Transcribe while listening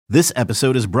This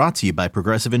episode is brought to you by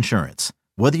Progressive Insurance.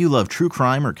 Whether you love true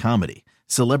crime or comedy,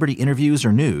 celebrity interviews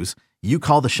or news, you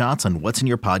call the shots on what's in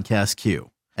your podcast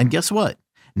queue. And guess what?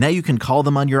 Now you can call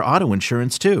them on your auto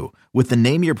insurance too with the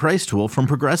Name Your Price tool from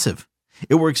Progressive.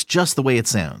 It works just the way it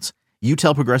sounds. You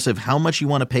tell Progressive how much you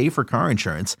want to pay for car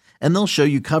insurance, and they'll show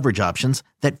you coverage options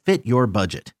that fit your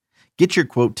budget. Get your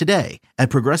quote today at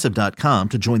Progressive.com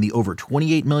to join the over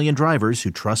 28 million drivers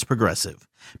who trust Progressive.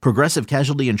 Progressive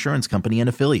Casualty Insurance Company and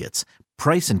Affiliates.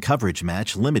 Price and coverage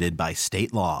match limited by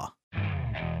state law.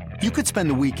 You could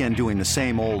spend the weekend doing the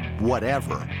same old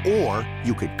whatever, or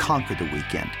you could conquer the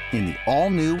weekend in the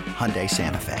all-new Hyundai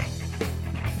Santa Fe.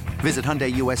 Visit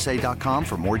HyundaiUSA.com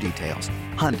for more details.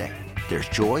 Hyundai, there's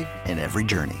joy in every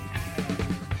journey.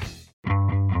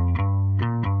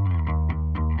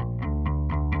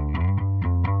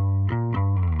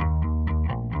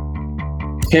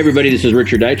 Hey everybody, this is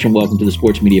Richard Deitch and welcome to the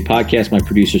Sports Media Podcast. My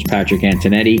producer is Patrick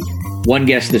Antonetti. One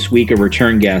guest this week, a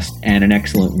return guest, and an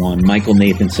excellent one. Michael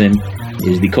Nathanson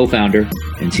is the co-founder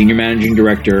and senior managing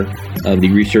director of the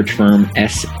research firm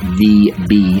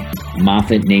SVB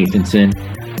Nathanson.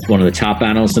 He's one of the top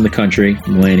analysts in the country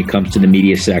when it comes to the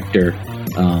media sector,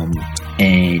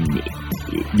 and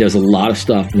does a lot of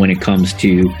stuff when it comes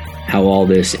to how all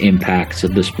this impacts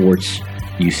the sports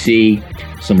you see.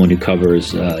 Someone who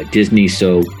covers Disney,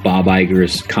 so Bob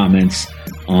Iger's comments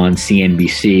on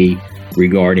CNBC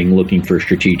regarding looking for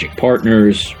strategic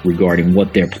partners, regarding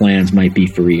what their plans might be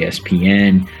for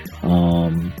ESPN,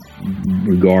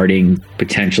 regarding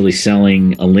potentially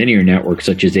selling a linear network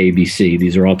such as ABC.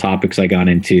 These are all topics I got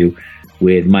into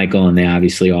with Michael, and they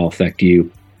obviously all affect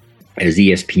you as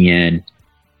ESPN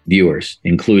viewers,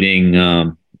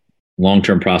 including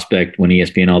long-term prospect when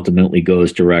ESPN ultimately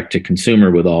goes direct to consumer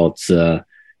with all its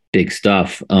big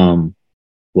stuff.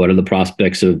 What are the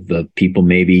prospects of people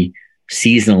maybe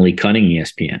seasonally cutting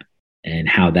ESPN and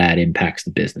how that impacts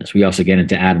the business? We also get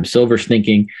into Adam Silver's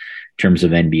thinking in terms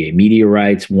of NBA media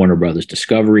rights, Warner Brothers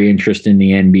Discovery interest in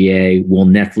the NBA. Will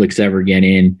Netflix ever get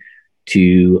in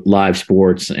to live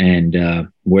sports, and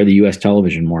where the U.S.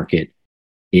 television market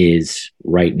is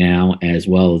right now, as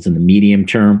well as in the medium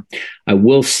term. I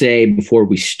will say before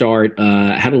we start,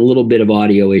 I had a little bit of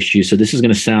audio issues. So this is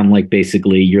going to sound like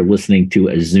basically you're listening to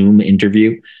a Zoom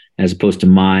interview as opposed to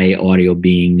my audio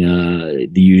being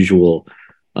the usual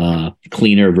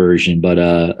cleaner version. But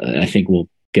I think we'll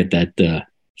get that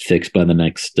fixed by the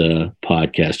next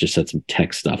podcast. Just had some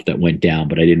tech stuff that went down,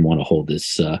 but I didn't want to hold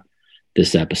this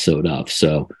episode up.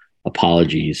 So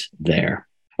apologies there.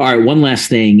 All right, one last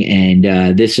thing,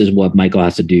 and this is what Michael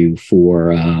has to do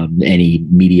for any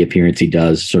media appearance he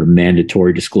does, sort of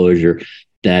mandatory disclosure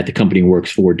that the company he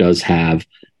works for does have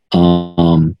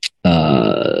some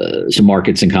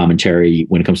markets and commentary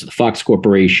when it comes to the Fox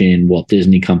Corporation, Walt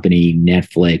Disney Company,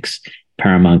 Netflix,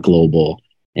 Paramount Global,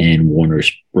 and Warner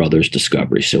Brothers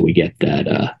Discovery. So we get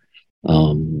that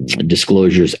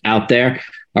disclosures out there.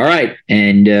 All right,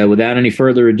 and without any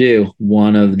further ado,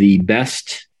 one of the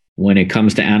best when it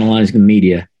comes to analyzing the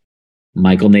media,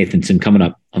 Michael Nathanson, coming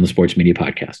up on the Sports Media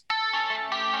Podcast.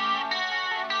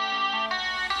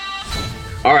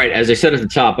 All right, as I said at the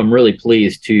top, I'm really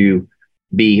pleased to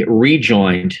be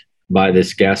rejoined by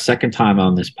this guest. Second time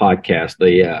on this podcast.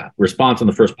 The response on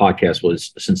the first podcast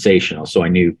was sensational, so I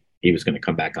knew he was going to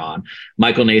come back on.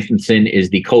 Michael Nathanson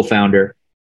is the co-founder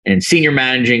and senior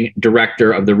managing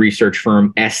director of the research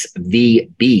firm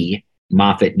SVB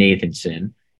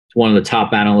Nathanson. One of the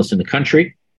top analysts in the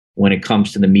country when it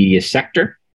comes to the media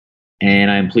sector. And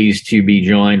I'm pleased to be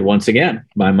joined once again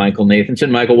by Michael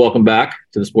Nathanson. Michael, welcome back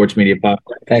to the Sports Media Podcast.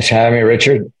 Thanks for having me,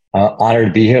 Richard. Honored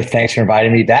to be here. Thanks for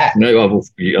inviting me back. No,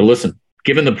 listen,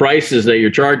 given the prices that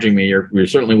you're charging me, you're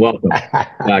certainly welcome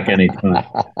back anytime.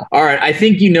 All right. I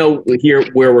think here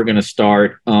where we're going to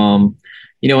start. In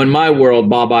my world,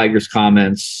 Bob Iger's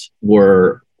comments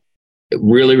were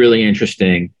really, really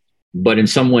interesting, but in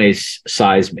some ways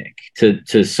seismic.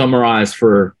 To summarize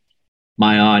for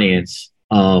my audience,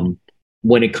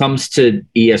 when it comes to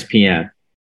ESPN,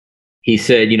 he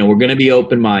said, we're going to be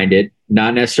open-minded,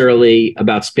 not necessarily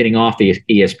about spinning off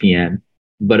ESPN,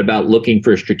 but about looking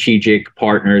for strategic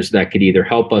partners that could either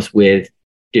help us with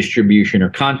distribution or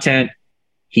content.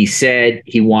 He said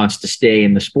he wants to stay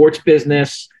in the sports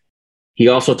business. He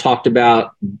also talked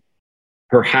about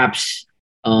perhaps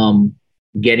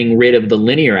getting rid of the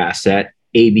linear asset,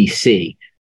 ABC.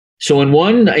 So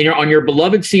on your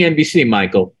beloved CNBC,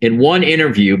 Michael, in one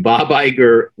interview, Bob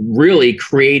Iger really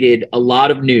created a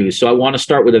lot of news. So I want to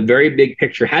start with a very big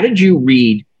picture. How did you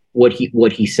read what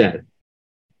he said?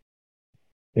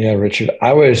 Yeah, Richard,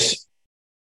 I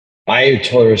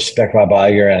totally respect Bob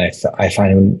Iger, and I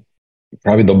find him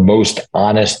probably the most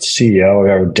honest CEO I've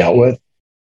ever dealt with.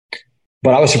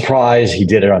 But I was surprised he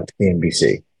did it on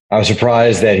NBC. I was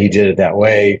surprised that he did it that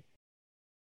way.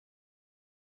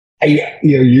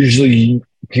 Usually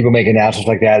people make announcements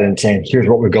like that and saying, "Here's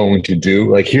what we're going to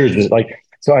do." Like, here's this. Like,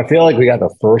 so I feel like we got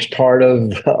the first part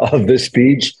of this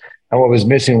speech, and what was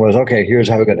missing was, okay, here's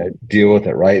how we're going to deal with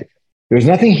it. Right? There was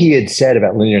nothing he had said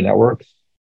about linear networks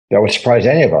that would surprise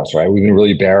any of us. Right? We've been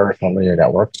really bearish on linear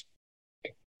networks.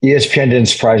 ESPN didn't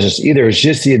surprise us either. It's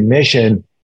just the admission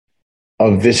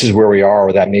of this is where we are,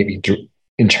 or that maybe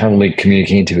internally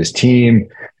communicating to his team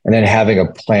and then having a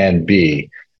plan B.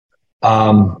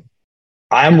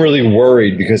 I'm really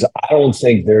worried because I don't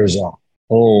think there's a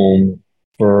home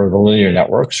for the linear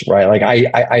networks, right? Like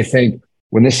I think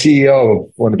when the CEO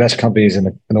of one of the best companies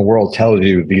in the world tells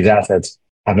you these assets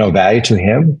have no value to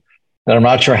him, then I'm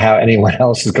not sure how anyone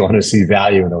else is going to see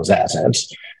value in those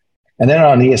assets. And then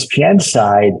on the ESPN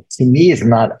side, to me, it's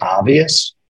not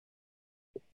obvious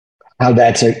how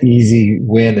that's an easy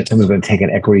win that someone's going to take an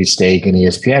equity stake in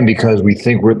ESPN because we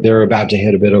think they're about to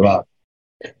hit a bit of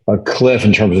a cliff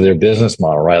in terms of their business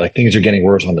model, right? Like things are getting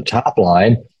worse on the top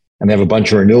line, and they have a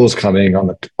bunch of renewals coming on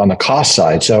the cost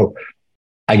side. So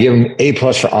I give them A+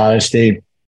 for honesty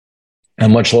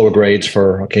and much lower grades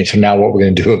for, okay, so now what we're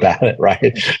going to do about it,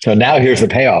 right? So now here's the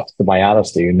payoff to my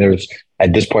honesty. And there's,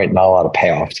 at this point, not a lot of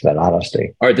payoff to that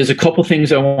honesty. All right, there's a couple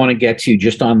things I want to get to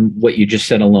just on what you just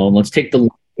said alone. Let's take the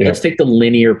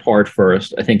linear part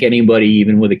first. I think anybody,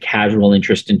 even with a casual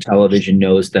interest in television,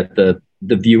 knows that the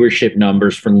viewership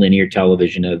numbers for linear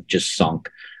television have just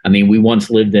sunk. I mean, we once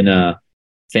lived in a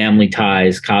Family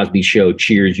Ties, Cosby Show,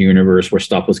 Cheers universe where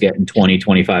stuff was getting 20,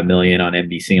 25 million on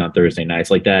NBC on Thursday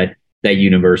nights. Like that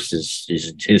universe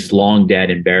is long dead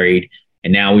and buried.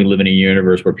 And now we live in a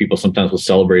universe where people sometimes will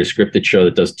celebrate a scripted show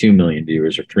that does 2 million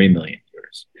viewers or 3 million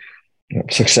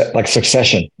viewers. Like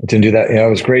Succession. It didn't do that. It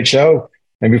was a great show.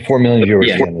 Maybe 4 million viewers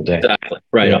at the end of the day. Exactly.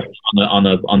 Right. Yeah. On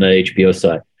the HBO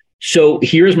side. So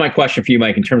here's my question for you,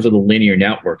 Mike, in terms of the linear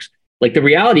networks. Like the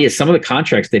reality is some of the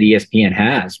contracts that ESPN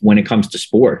has when it comes to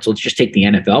sports, let's just take the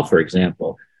NFL, for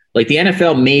example. Like the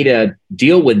NFL made a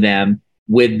deal with them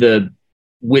with the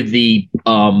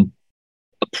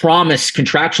promise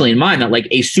contractually in mind that like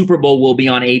a Super Bowl will be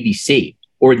on ABC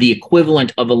or the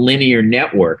equivalent of a linear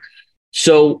network.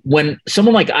 So when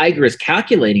someone like Iger is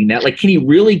calculating that, like, can he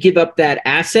really give up that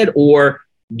asset, or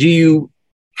do you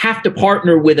have to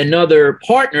partner with another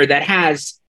partner that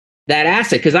has that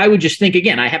asset? Because I would just think,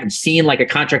 again, I haven't seen like a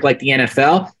contract like the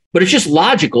NFL, but it's just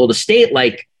logical to state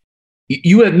like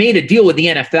you have made a deal with the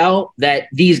NFL that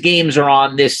these games are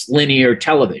on this linear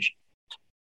television.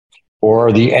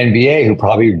 Or the NBA, who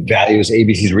probably values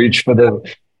ABC's reach for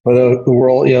the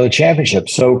world, the championship.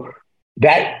 So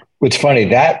what's funny,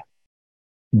 that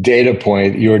data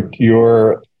point,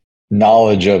 your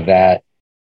knowledge of that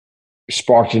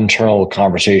sparked internal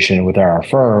conversation within our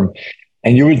firm.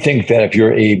 And you would think that if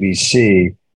you're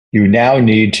ABC, you now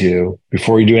need to,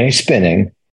 before you do any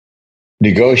spinning,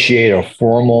 negotiate a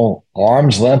formal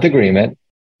arm's length agreement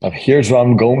of here's what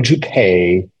I'm going to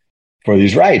pay for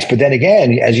these rights. But then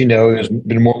again, as you know, there's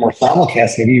been more and more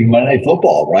simulcasting, even Monday Night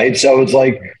Football, right? So it's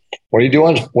like, what are you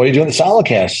doing? What are you doing the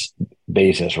simulcast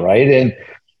basis, right?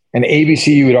 And ABC,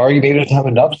 you would argue, maybe doesn't have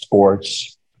enough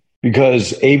sports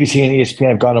because ABC and ESPN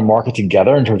have gone to market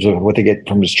together in terms of what they get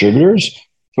from distributors.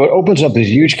 So it opens up this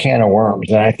huge can of worms.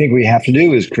 And I think what we have to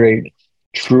do is create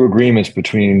true agreements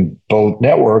between both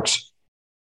networks.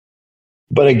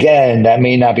 But again, that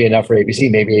may not be enough for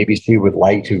ABC. Maybe ABC would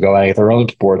like to go and get their own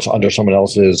sports under someone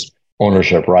else's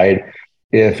ownership, right?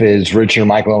 If it's Richard or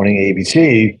Michael owning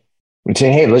ABC, we'd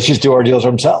say, hey, let's just do our deals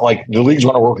ourselves. Like the leagues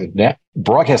want to work with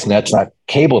broadcast nets, not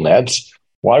cable nets.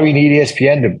 Why do we need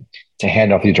ESPN to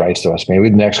hand off these rights to us? Maybe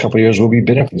the next couple of years we'll be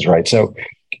bidding for these rights. So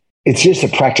it's just a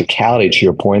practicality to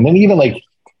your point. And then even like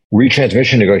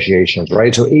retransmission negotiations,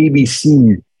 right? So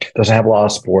ABC doesn't have a lot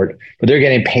of sport, but they're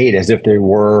getting paid as if they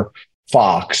were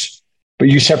Fox. But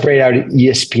you separate out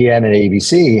ESPN and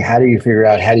ABC. How do you figure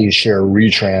out how do you share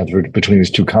retrans between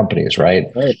these two companies, right?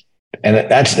 And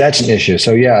that's an issue.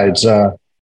 So yeah, it's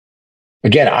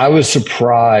again, I was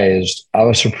surprised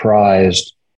that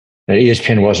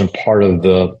ESPN wasn't part of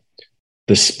the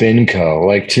SpinCo.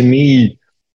 Like to me,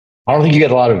 I don't think you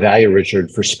get a lot of value,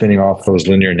 Richard, for spinning off those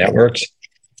linear networks.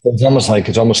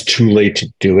 It's almost too late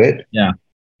to do it. Yeah.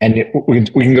 And we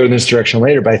can go in this direction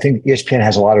later, but I think ESPN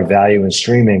has a lot of value in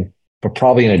streaming, but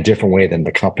probably in a different way than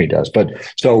the company does. But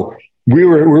so we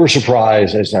were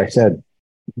surprised, as I said,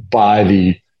 by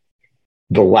the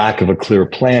the lack of a clear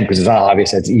plan because it's not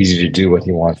obvious that it's easy to do what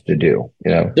he wants to do,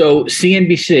 you know? So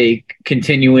CNBC,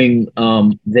 continuing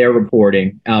their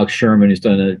reporting, Alex Sherman, who's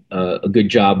done a good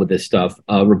job with this stuff,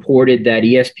 reported that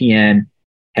ESPN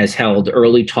has held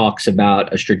early talks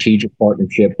about a strategic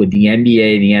partnership with the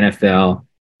NBA, the NFL,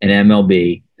 and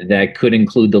MLB that could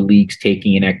include the leagues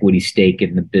taking an equity stake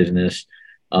in the business.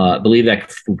 I believe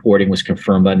that reporting was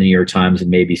confirmed by the New York Times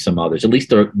and maybe some others. At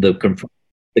least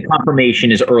the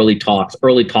confirmation is early talks.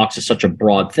 Early talks is such a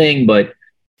broad thing, but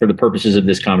for the purposes of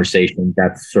this conversation,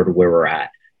 that's sort of where we're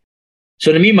at.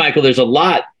 So to me, Michael, there's a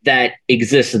lot that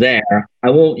exists there. I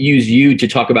won't use you to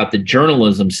talk about the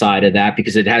journalism side of that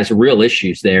because it has real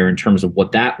issues there in terms of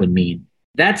what that would mean.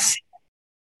 That's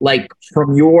like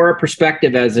from your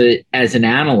perspective as an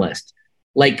analyst,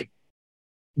 like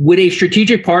would a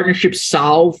strategic partnership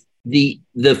solve the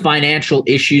financial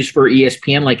issues for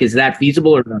ESPN? Like, is that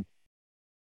feasible or not?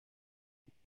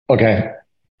 Okay.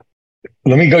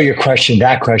 Let me go your question.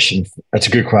 That question, that's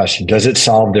a good question. Does it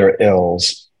solve their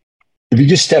ills? If you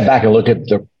just step back and look at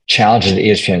the challenges that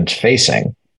ESPN is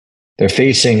facing, they're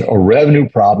facing a revenue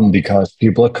problem because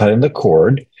people are cutting the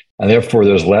cord, and therefore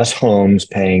there's less homes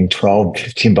paying $12,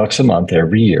 $15 a month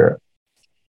every year.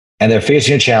 And they're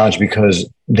facing a challenge because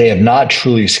they have not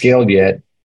truly scaled yet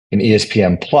in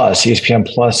ESPN Plus. ESPN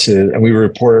Plus is, and we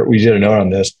did a note on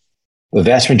this, the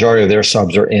vast majority of their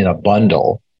subs are in a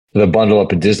bundle. The bundle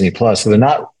up at Disney Plus. So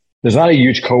there's not a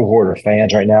huge cohort of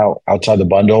fans right now outside the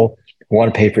bundle who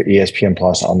want to pay for ESPN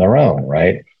Plus on their own,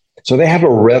 right? So they have a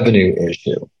revenue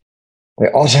issue. They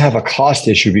also have a cost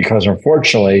issue because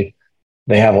unfortunately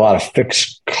they have a lot of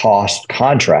fixed cost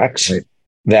contracts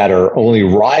that are only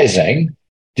rising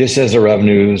just as the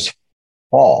revenues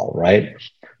fall, right?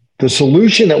 The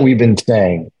solution that we've been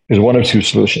saying is one of two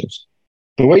solutions.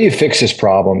 The way you fix this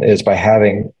problem is by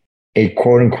having a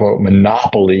quote unquote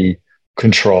monopoly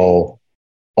control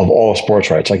of all sports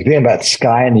rights. Like if you think about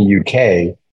Sky in the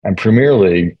UK and Premier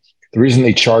League, the reason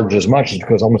they charge as much is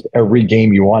because almost every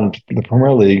game you want in the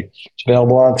Premier League is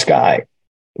available on Sky.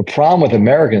 The problem with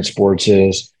American sports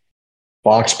is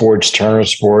Fox Sports, Turner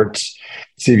Sports,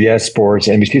 CBS Sports,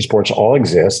 NBC Sports all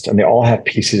exist, and they all have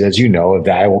pieces, as you know, of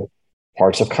valuable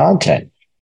parts of content.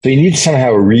 So you need to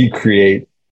somehow recreate.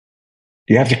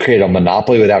 You have to create a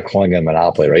monopoly without calling it a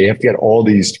monopoly, right? You have to get all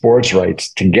these sports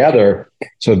rights together.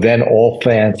 So then all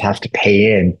fans have to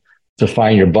pay in to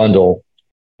find your bundle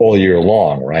all year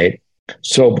long, right?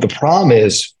 So the problem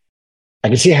is, I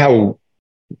can see how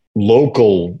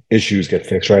local issues get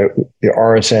fixed, right? The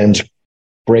RSN's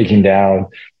breaking down.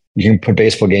 You can put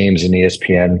baseball games in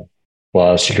ESPN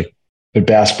Plus. You could put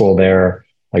basketball there,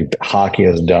 like hockey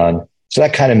has done. So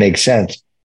that kind of makes sense.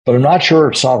 But I'm not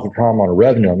sure it solves the problem on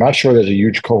revenue. I'm not sure there's a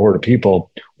huge cohort of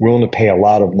people willing to pay a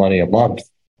lot of money a month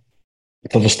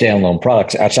for the standalone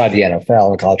products outside the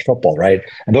NFL and college football, right?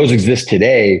 And those exist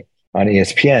today on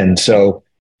ESPN. So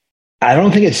I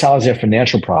don't think it solves their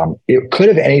financial problem. It could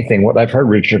have anything. What I've heard,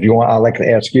 Richard, if you want, I'd like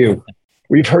to ask you,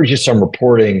 we've heard just some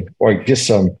reporting or just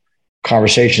some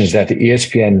conversations that the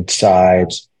ESPN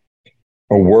sides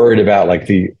are worried about like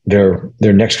their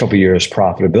next couple of years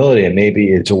profitability, and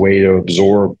maybe it's a way to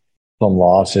absorb some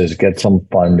losses, get some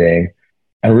funding,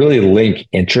 and really link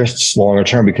interests longer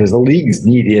term because the leagues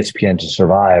need ESPN to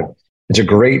survive. It's a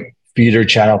great feeder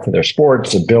channel for their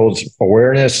sports. It builds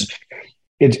awareness.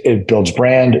 It builds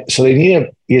brand. So they need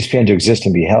ESPN to exist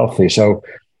and be healthy. So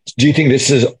do you think this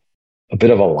is a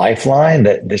bit of a lifeline,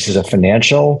 that this is a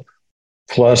financial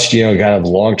plus, kind of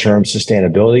long-term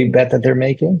sustainability bet that they're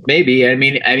making? Maybe. I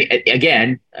mean,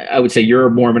 again, I would say you're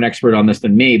more of an expert on this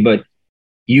than me, but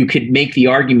you could make the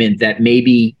argument that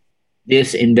maybe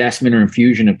this investment or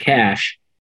infusion of cash,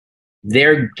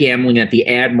 they're gambling that the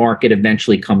ad market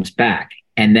eventually comes back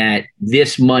and that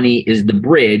this money is the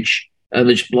bridge.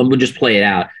 We'll just play it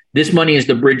out. This money is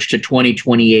the bridge to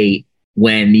 2028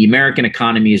 when the American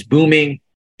economy is booming.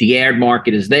 The ad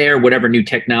market is there. Whatever new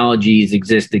technologies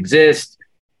exist.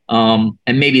 And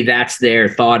maybe that's their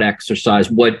thought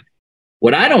exercise. What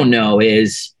I don't know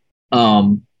is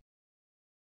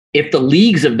if the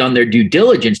leagues have done their due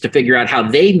diligence to figure out how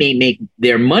they may make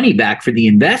their money back for the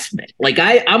investment. Like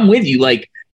I'm with you. Like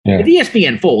if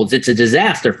ESPN folds, it's a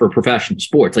disaster for professional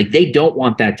sports. Like they don't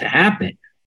want that to happen.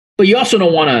 But you also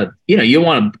don't want to, you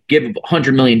want to give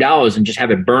 $100 million and just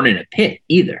have it burn in a pit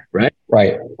either, right?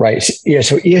 Right. Yeah.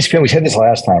 So ESPN, we said this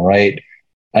last time, right?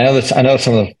 I know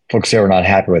some of the folks there were not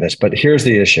happy with this, but here's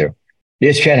the issue.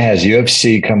 ESPN has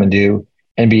UFC coming due,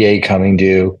 NBA coming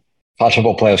due, college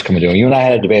football playoffs coming due. You and I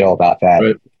had a debate all about that.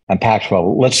 Right. And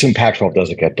Pac-12. Let's assume Pac-12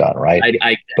 doesn't get done, right?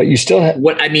 But you still have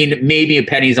maybe a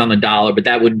penny's on the dollar, but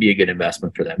that wouldn't be a good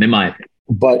investment for them, in my opinion.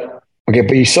 But Okay,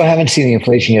 but you still haven't seen the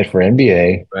inflation yet for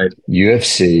NBA, Right.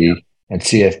 UFC, and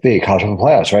CFB, college football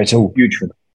playoffs, right? So Huge for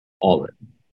all of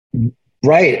it.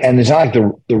 right, and it's not like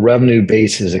the revenue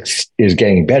base is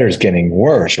getting better; it's getting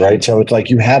worse, right? So it's like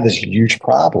you have this huge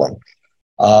problem.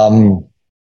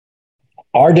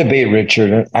 Our debate,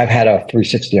 Richard, I've had a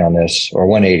 360 on this, or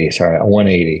 180, sorry, a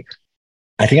 180.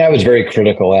 I think I was very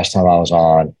critical last time I was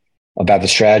on about the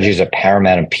strategies of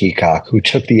Paramount and Peacock, who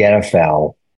took the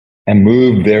NFL and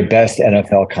moved their best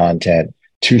NFL content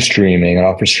to streaming and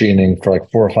offer streaming for like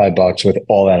 $4 or $5 with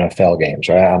all NFL games,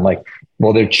 right? I'm like,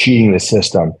 well, they're cheating the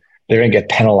system. They're going to get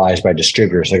penalized by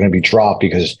distributors. They're going to be dropped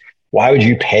because why would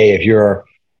you pay if you're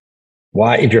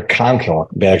Comcast,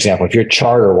 bad example, if you're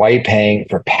Charter, why are you paying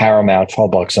for Paramount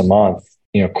 $12 a month,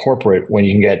 corporate, when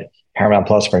you can get Paramount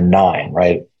Plus for $9,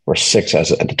 right? Or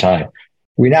 $6 at the time.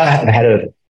 We now have had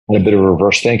a bit of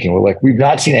reverse thinking. We're like, we've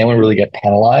not seen anyone really get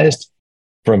penalized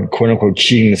from quote unquote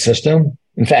cheating the system.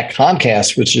 In fact,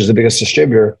 Comcast, which is the biggest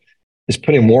distributor, is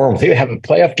putting more. They have a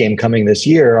playoff game coming this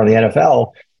year on the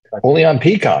NFL, only on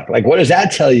Peacock. Like, what does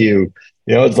that tell you?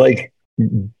 It's like,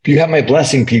 you have my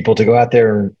blessing, people, to go out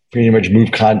there and pretty much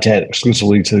move content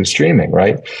exclusively to streaming,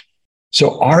 right?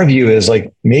 So our view is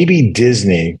like, maybe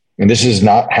Disney, and this is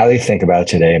not how they think about it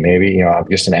today. Maybe, I'm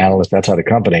just an analyst outside the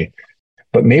company,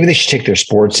 but maybe they should take their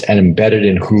sports and embed it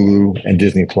in Hulu and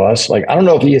Disney Plus. Like, I don't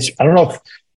know if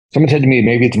someone said to me,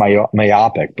 maybe it's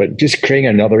myopic, but just creating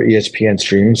another ESPN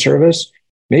streaming service,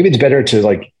 maybe it's better to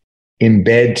like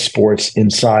embed sports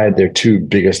inside their two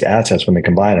biggest assets when they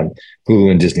combine them,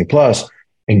 Hulu and Disney Plus,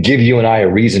 and give you and I a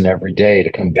reason every day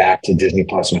to come back to Disney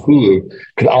Plus and Hulu,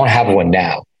 because I don't have one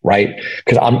now, right?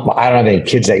 Because I don't have any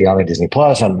kids that young at Disney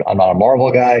Plus. I'm not a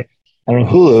Marvel guy. And on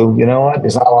Hulu, you know what?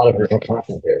 There's not a lot of original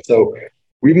content there. So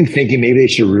we've been thinking maybe they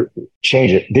should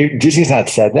change it. Disney's not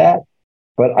said that,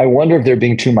 but I wonder if they're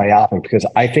being too myopic, because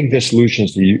I think the solution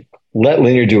is to let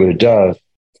linear do what it does,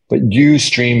 but use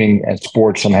streaming and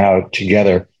sports somehow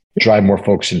together, drive more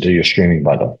folks into your streaming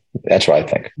bundle. That's what I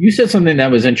think. You said something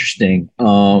that was interesting. I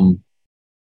don't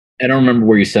remember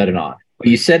where you said it on, but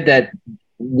you said that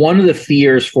one of the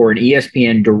fears for an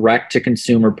ESPN direct to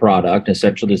consumer product,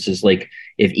 essentially this is like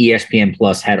if ESPN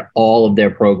Plus had all of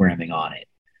their programming on it,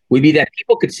 would be that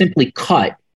people could simply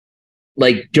cut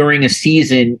like during a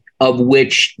season of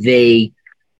which they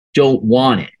don't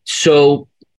want it. So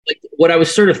like what I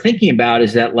was sort of thinking about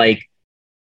is that like,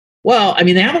 well, I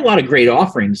mean, they have a lot of great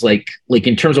offerings, like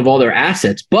in terms of all their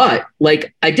assets, but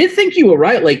like, I did think you were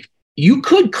right. Like you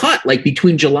could cut like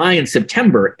between July and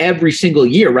September every single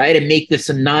year, right? And make this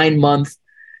a 9-month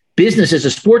business as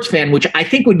a sports fan, which I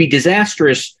think would be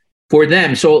disastrous for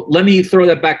them. So let me throw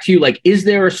that back to you. Like, is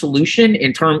there a solution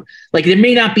in terms, like there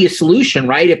may not be a solution,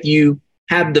 right? If you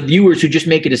have the viewers who just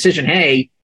make a decision,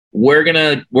 hey, we're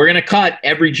going to cut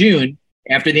every June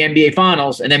after the NBA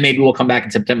finals, and then maybe we'll come back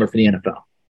in September for the NFL.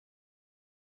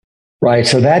 Right.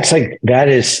 So thanks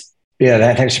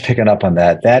for picking up on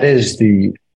that. That is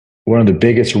one of the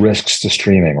biggest risks to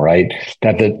streaming, right?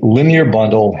 That the linear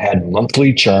bundle had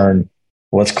monthly churn,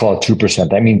 let's call it 2%.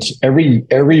 That means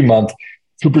every month,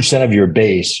 2% of your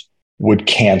base would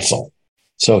cancel.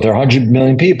 So if there are 100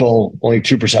 million people, only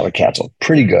 2% would cancel.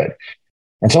 Pretty good.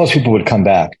 And some of those people would come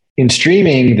back. In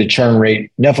streaming, the churn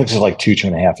rate, Netflix is like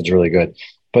 2.5. It's really good.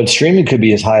 But streaming could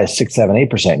be as high as 6, 7,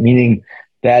 8%, meaning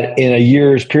that in a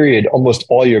year's period, almost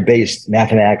all your base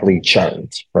mathematically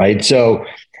churns, right? So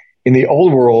in the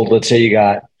old world, let's say you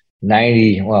got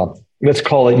 90, well, let's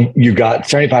call it, you got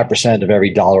 75% of every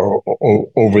dollar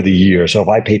over the year. So if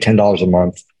I pay $10 a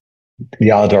month, the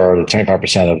odds are that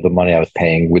 25% of the money I was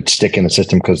paying would stick in the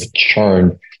system because the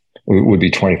churn would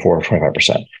be 24 or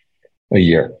 25% a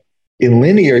year. In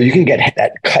linear, you can get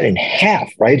that cut in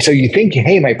half, right? So you think,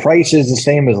 hey, my price is the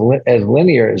same as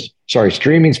linear,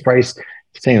 streaming's price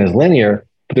same as linear,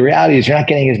 but the reality is you're not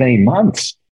getting as many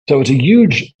months. So it's a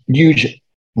huge, huge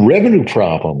revenue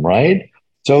problem, right?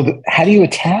 So how do you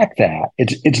attack that?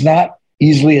 It's not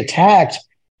easily attacked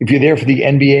if you're there for the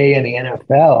NBA and the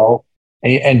NFL,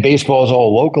 and baseball is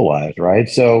all localized, right?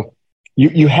 So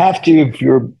you have to, if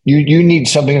you need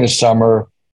something in the summer,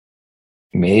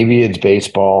 maybe it's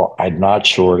baseball, I'm not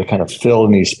sure, to kind of fill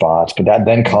in these spots, but that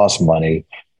then costs money.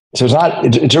 So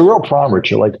it's a real problem,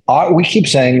 Richard. Like we keep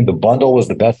saying the bundle was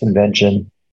the best invention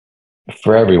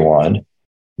for everyone.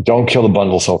 Don't kill the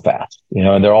bundle so fast,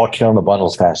 and they're all killing the bundle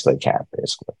as fast as they can,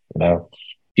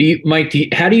 basically,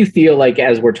 Mike, how do you feel like,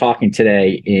 as we're talking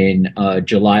today in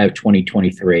July of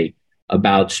 2023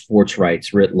 about sports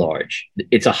rights writ large?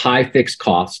 It's a high fixed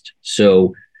cost.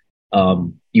 So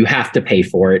you have to pay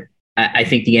for it. I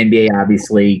think the NBA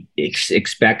obviously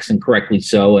expects, and correctly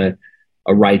so,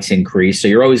 a rights increase. So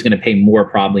you're always going to pay more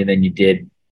probably than you did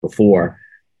before.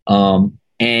 And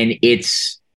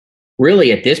it's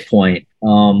really at this point,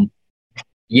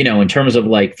 in terms of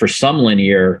like for some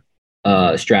linear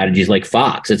strategies like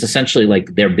Fox, it's essentially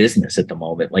like their business at the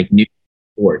moment, like new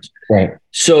sports. Right.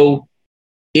 So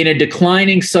in a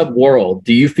declining sub world,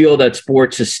 do you feel that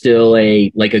sports is still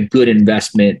a good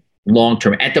investment long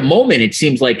term? At the moment, it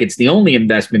seems like it's the only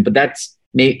investment, but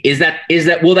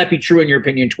will that be true in your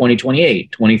opinion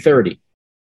 2028, 2030?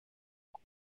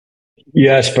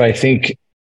 Yes, but I think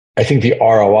the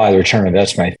ROI, the return on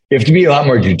investment, you have to be a lot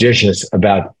more judicious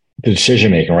about the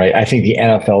decision making, right? I think the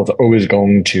NFL is always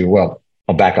going to, well,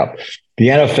 I'll back up. The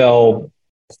NFL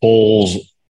pulls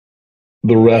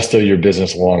the rest of your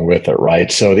business along with it,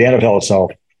 right? So the NFL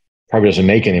itself probably doesn't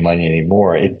make any money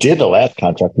anymore. It did the last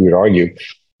contract, we would argue.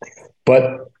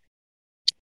 But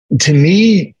to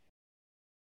me,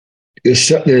 you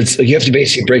have to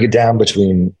basically break it down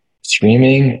between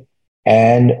streaming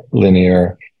and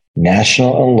linear,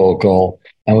 national and local,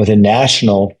 and within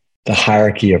national, the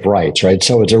hierarchy of rights, right?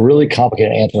 So it's a really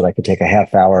complicated answer that I could take a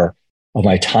half hour of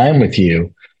my time with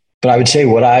you. But I would say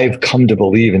what I've come to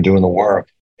believe in doing the work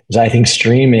is I think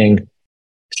streaming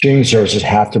services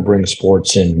have to bring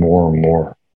sports in more and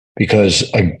more because,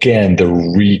 again, the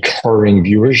recurring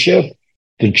viewership,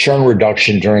 the churn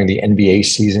reduction during the NBA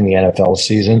season, the NFL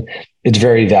season, it's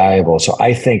very valuable. So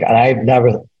I think, and I've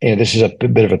never, this is a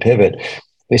bit of a pivot.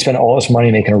 They spend all this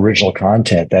money making original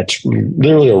content. That's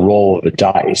literally a roll of the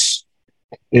dice.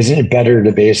 Isn't it better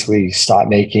to basically stop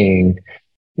making,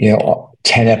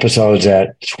 10 episodes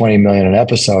at $20 million an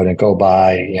episode and go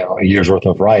buy, a year's worth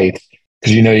of rights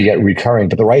because you get recurring,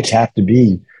 but the rights have to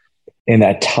be in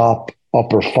that top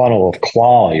upper funnel of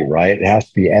quality, right? It has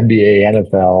to be NBA,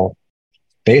 NFL.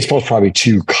 Baseball's probably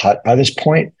too cut by this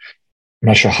point. I'm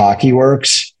not sure hockey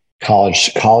works, college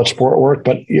sport work,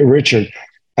 but Richard,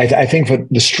 I think for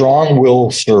the strong will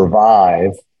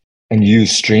survive and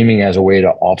use streaming as a way to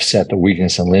offset the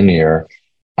weakness in linear.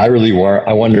 I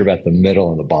wonder about the middle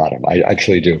and the bottom. I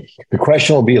actually do. The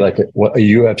question will be like what a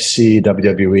UFC,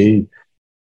 WWE,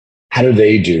 how do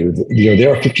they do?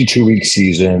 They're a 52-week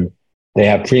season. They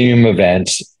have premium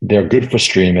events. They're good for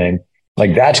streaming.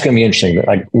 Like that's going to be interesting.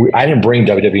 Like I didn't bring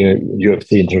WWE and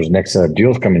UFC in terms of next set of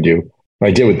deals coming due.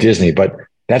 I did with Disney, but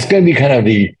that's going to be kind of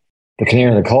the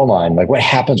canary in the coal mine. Like what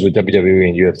happens with WWE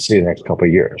and UFC in the next couple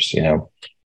of years,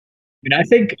 I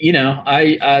think,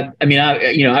 I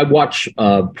watch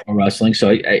pro wrestling,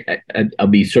 so I'll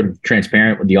be sort of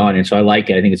transparent with the audience. So I like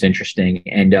it. I think it's interesting.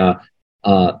 And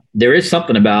there is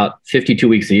something about 52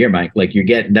 weeks a year, Mike, like you're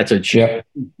getting, that's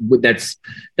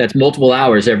multiple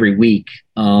hours every week.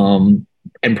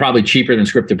 And probably cheaper than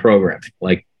scripted programming,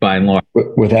 like by and large.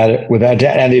 Without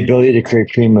that, and the ability to create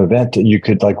premium event that you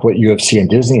could, like what UFC and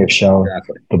Disney have shown,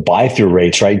 exactly. The buy-through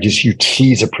rates, right? Just you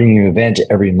tease a premium event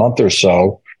every month or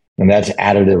so, and that's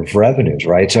additive revenues,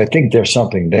 right? So I think there's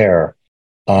something there.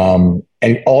 And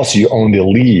also you own the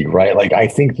league, right? Like I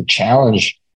think the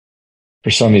challenge for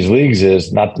some of these leagues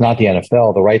is not the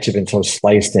NFL. The rights have been so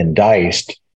sliced and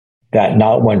diced that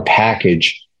not one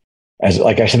package. As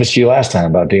like I said this to you last time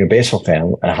about being a baseball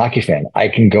fan and a hockey fan, I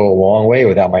can go a long way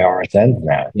without my RSN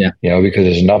now. Yeah. Because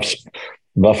there's enough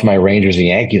of my Rangers and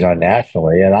Yankees on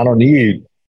nationally. And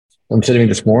I'm sitting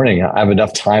this morning, I have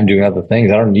enough time doing other things.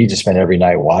 I don't need to spend every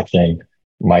night watching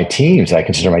my teams. I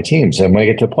consider my teams. And when I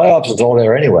get to the playoffs, it's all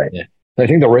there anyway. Yeah. I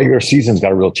think the regular season's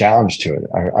got a real challenge to it.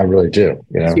 I really do.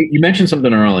 So you mentioned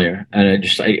something earlier, and I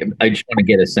just want to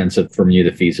get a sense of from you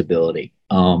the feasibility.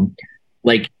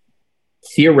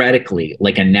 Theoretically,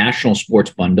 like a national sports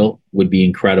bundle would be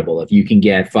incredible if you can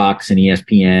get Fox and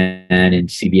ESPN and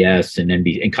CBS and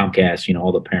NBC and Comcast,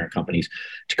 all the parent companies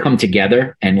to come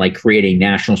together and like create a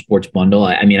national sports bundle.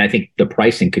 I think the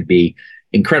pricing could be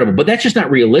incredible, but that's just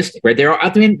not realistic, right?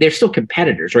 They're still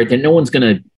competitors, right? Then no one's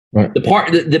going to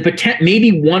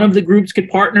maybe one of the groups could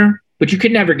partner, but you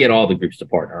could never get all the groups to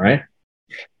partner, right?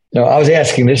 No, I was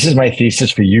asking. This is my thesis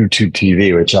for YouTube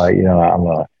TV, which I'm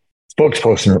a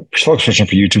spokesperson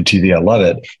for YouTube TV. I love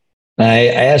it. And I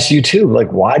asked you too,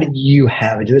 like, why did you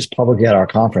do this publicly at our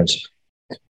conference?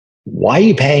 Why are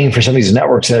you paying for some of these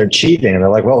networks that are cheating? And they're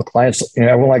like, well, the clients,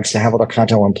 everyone likes to have all the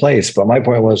content in one place. But my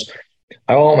point was,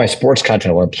 I want my sports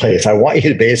content in one place. I want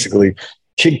you to basically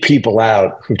kick people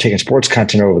out who've taken sports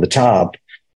content over the top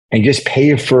and just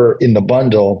pay for in the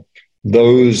bundle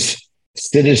those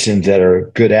citizens that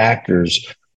are good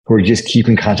actors who are just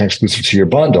keeping content exclusive to your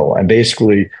bundle and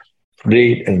basically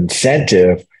create an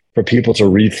incentive for people to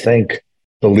rethink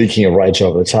the leaking of rights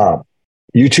over the top.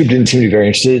 YouTube didn't seem to be very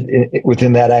interested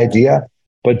within that idea,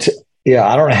 but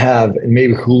I don't have,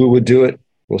 maybe Hulu would do it.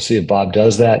 We'll see if Bob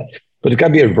does that. But it's got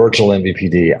to be a virtual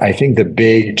MVPD. I think the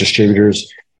big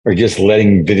distributors are just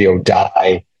letting video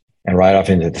die and ride off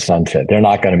into the sunset. They're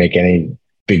not going to make any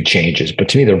big changes. But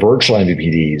to me, the virtual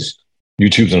MVPDs,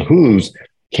 YouTubes and Hulu's,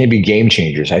 can be game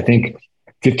changers. I think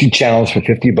 50 channels for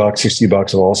 $50,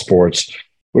 $60 of all sports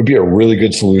would be a really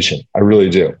good solution. I really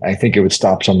do. I think it would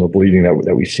stop some of the bleeding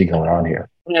that we see going on here.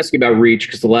 I want to ask you about reach,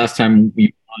 because the last time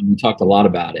we talked a lot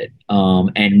about it.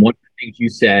 And one of the things you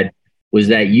said was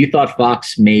that you thought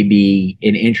Fox may be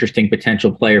an interesting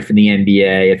potential player for the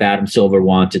NBA if Adam Silver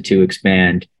wanted to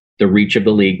expand the reach of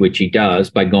the league, which he does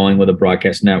by going with a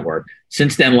broadcast network.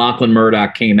 Since then, Lachlan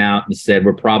Murdoch came out and said,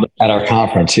 we're probably at our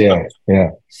conference.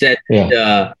 Said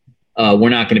we're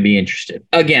not going to be interested.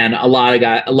 Again, a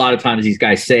lot of times these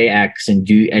guys say X and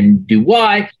do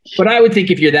Y, but I would think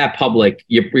if you're that public,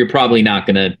 you're probably not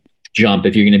going to jump.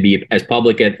 If you're going to be as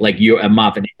public at like you're at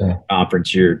Moffitt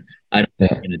conference, you're going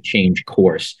to change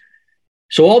course.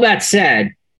 So all that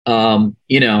said, Warner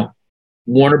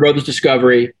Brothers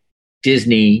Discovery,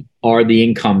 Disney are the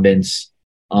incumbents.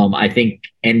 I think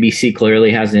NBC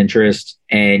clearly has interest,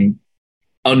 and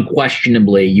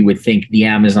unquestionably, you would think the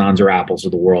Amazons or Apples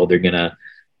of the world are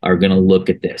gonna look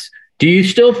at this. Do you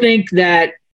still think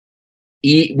that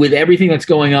with everything that's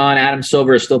going on, Adam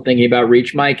Silver is still thinking about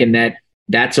reach, Mike, and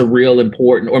that's a real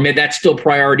important, or maybe that's still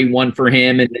priority one for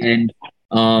him, and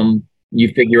you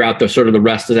figure out the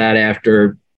rest of that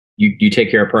after you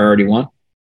take care of priority one?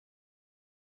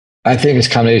 I think it's a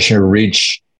combination of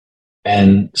reach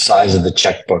and size of the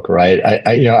checkbook, right?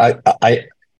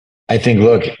 I think,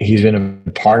 look, he's been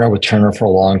a partner with Turner for a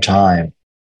long time,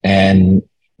 and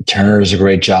Turner does a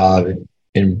great job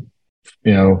in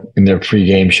their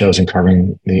pregame shows and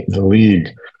covering the league.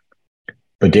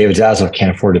 But David Zaslav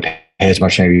can't afford to pay as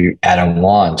much as maybe Adam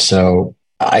wants. So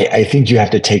I think you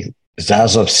have to take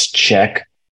Zaslav's check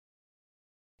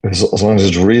as long as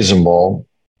it's reasonable.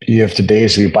 You have to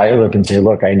basically bite your lip and say,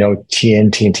 look, I know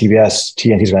TNT and TBS,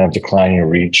 TNT's going to have declining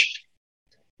reach,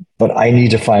 but I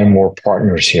need to find more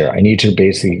partners here. I need to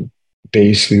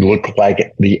basically look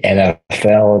like the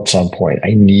NFL at some point.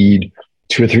 I need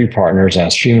 2 or 3 partners on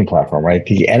a streaming platform, right?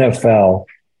 The NFL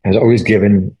has always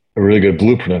given a really good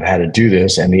blueprint of how to do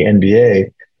this. And the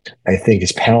NBA, I think,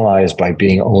 is penalized by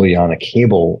being only on a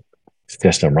cable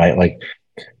system, right? Like,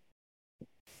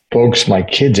 folks my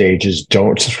kids' ages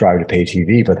don't subscribe to pay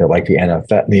TV, but they're like the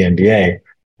NFL, the NBA.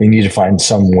 They need to find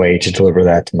some way to deliver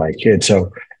that to my kids.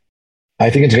 So I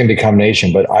think it's going to be a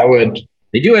combination, but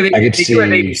They do have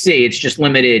ABC. It's just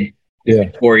limited.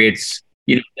 Yeah. Or it's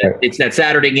it's that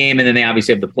Saturday game, and then they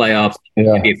obviously have the playoffs,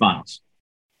 NBA Finals.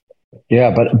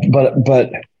 Yeah, but it's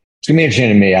going to be interesting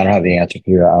to me. I don't have the answer for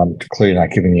you. I'm clearly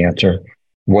not giving the answer.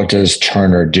 What does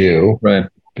Turner do? Right.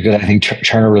 Because I think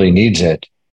Turner really needs it.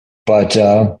 But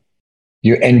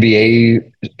your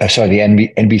NBA,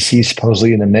 the NBC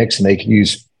supposedly in the mix, and they can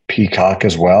use Peacock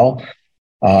as well.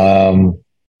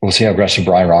 We'll see how aggressive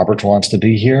Brian Roberts wants to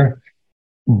be here.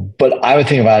 But I would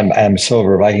think about Adam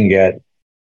Silver, if I can get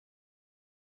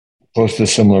close to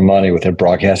similar money with a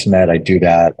broadcasting that, I'd do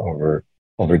that over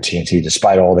TNT,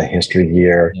 despite all the history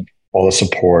here, all the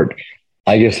support.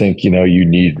 I just think, you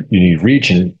need reach,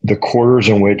 and the quarters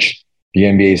in which the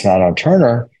NBA is not on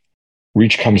Turner,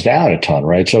 reach comes down a ton,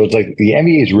 right? So it's like the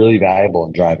NBA is really valuable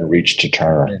in driving reach to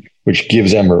Turner, which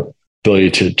gives them an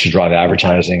ability to drive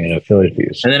advertising and affiliate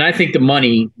fees. And then I think the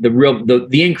money,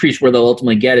 the increase where they'll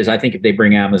ultimately get is, I think if they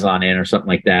bring Amazon in or something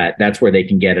like that, that's where they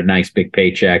can get a nice big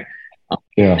paycheck.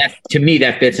 To me,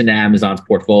 that fits into Amazon's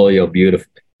portfolio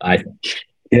beautifully, I think.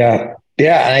 Yeah.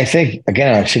 Yeah. And I think,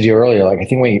 again, I said to you earlier, like, I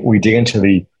think when we dig into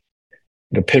the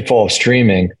pitfall of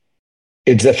streaming,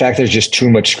 it's the fact there's just too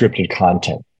much scripted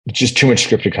content. It's just too much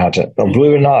scripted content. But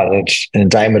believe it or not, it's an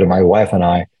indictment of my wife and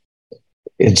I.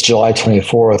 It's July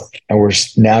 24th, and we're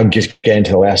now just getting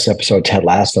to the last episode of Ted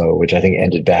Lasso, which I think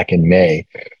ended back in May.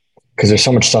 Because there's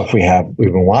so much stuff we've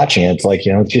been watching. It's like,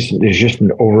 there's just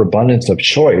an overabundance of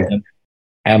choice.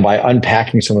 And by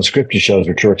unpacking some of the scripted shows,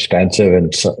 which are expensive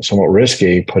and somewhat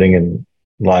risky, putting in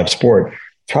live sport,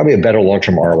 it's probably a better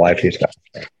long-term ROI for these guys.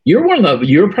 You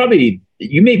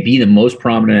may be the most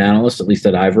prominent analyst, at least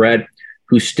that I've read,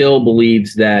 who still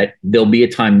believes that there'll be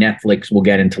a time Netflix will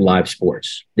get into live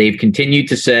sports. They've continued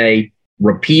to say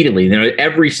repeatedly,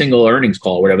 every single earnings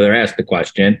call, whatever they're asked the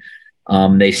question,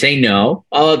 they say no.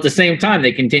 At the same time,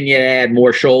 they continue to add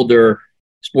more shoulder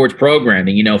sports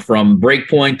programming, from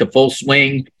Breakpoint to Full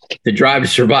Swing to Drive to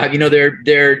Survive.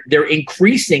 They're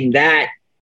increasing that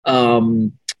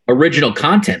original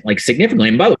content like significantly.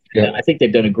 And by the way, I think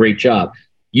they've done a great job.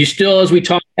 You still, as we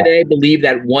talk today, believe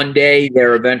that one day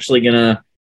they're eventually going to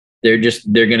they're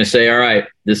going to say, all right,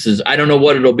 I don't know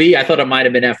what it'll be. I thought it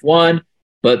might've been F1,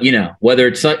 but whether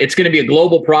it's going to be a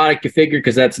global product, you figure,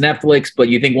 because that's Netflix, but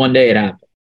you think one day it happens.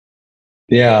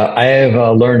 Yeah. I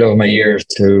have learned over my years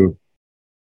to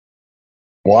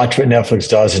watch what Netflix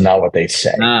does and not what they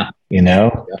say, Yeah.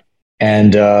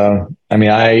 And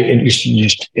I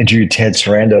used to interview Ted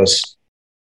Sarandos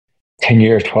 10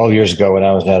 years, 12 years ago when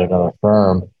I was at another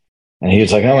firm. And he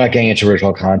was like, I'm not getting into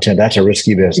original content. That's a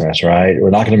risky business, right? We're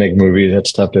not going to make movies.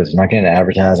 That's tough business. We're not getting into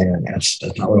advertising. And that's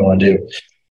not what we want to do.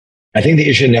 I think the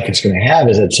issue Netflix is going to have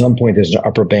is at some point there's an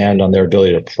upper band on their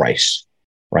ability to price,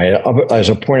 right? There's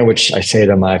a point at which I say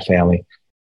to my family,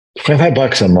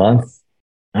 $25 a month,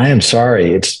 I am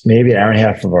sorry. It's maybe an hour and a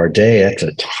half of our day. That's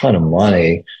a ton of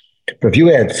money. But if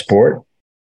you add sport,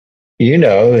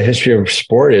 the history of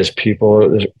sport is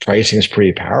pricing is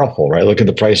pretty powerful, right? Look at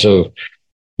the price of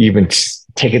even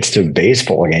tickets to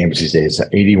baseball games these days,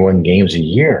 81 games a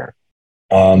year.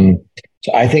 So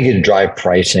I think it'd drive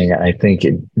pricing. I think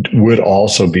it would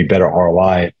also be better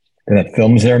ROI than the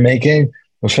films they're making.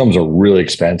 Those films are really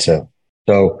expensive.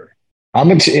 So and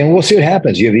we'll see what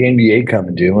happens. You have the NBA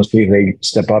coming due. We'll see if they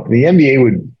step up. The NBA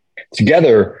would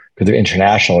together, because they're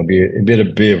international, it'd be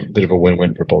a bit of a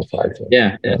win-win for both sides.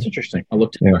 Yeah, that's interesting. I'll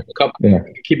look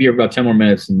to keep you about 10 more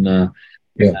minutes, and I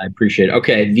appreciate it.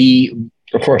 Okay,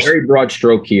 of course, very broad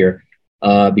stroke here,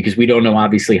 because we don't know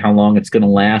obviously how long it's going to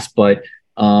last. But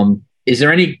is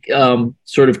there any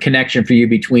sort of connection for you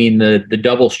between the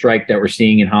double strike that we're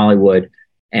seeing in Hollywood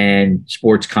and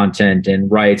sports content and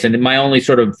rights? And my only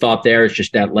sort of thought there is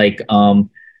just that,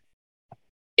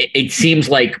 it seems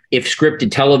like if scripted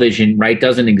television, right,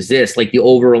 doesn't exist, like the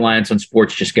over-reliance on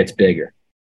sports just gets bigger.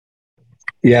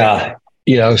 Yeah.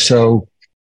 So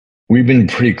we've been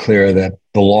pretty clear that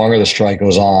the longer the strike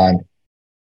goes on,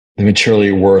 the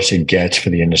materially worse it gets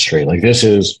for the industry.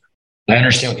 I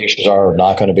understand what the issues are. I'm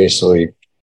not going to basically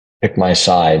pick my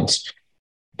sides,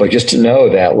 but just to know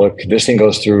that, look, if this thing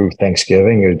goes through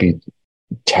Thanksgiving, it would be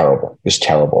terrible. It's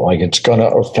terrible. It's going to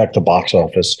affect the box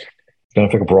office. It's going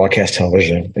to affect broadcast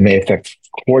television. It may affect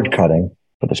cord cutting.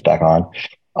 Put this back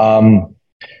on.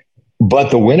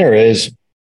 But the winner is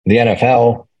the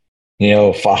NFL,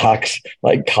 Fox,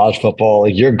 college football.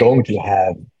 You're going to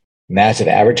have massive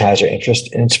advertiser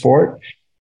interest in sport.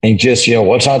 And just,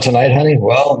 what's on tonight, honey?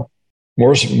 Well,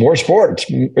 more sports,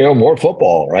 more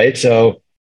football, right? So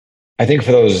I think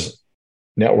for those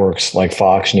networks like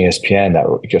Fox and ESPN, that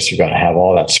I guess you're going to have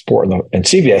all that sport, and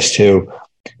CBS too.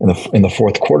 In the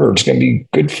fourth quarter, it's going to be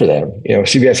good for them.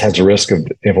 CBS has the risk of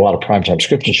they have a lot of primetime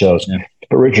scripted shows. Yeah.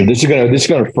 But Richard, this is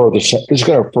going to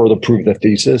further prove the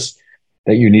thesis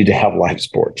that you need to have live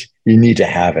sports. You need to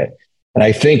have it. And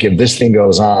I think if this thing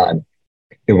goes on,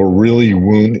 it will really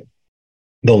wound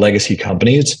the legacy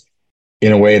companies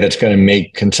in a way that's going to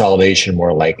make consolidation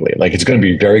more likely. It's going to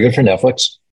be very good for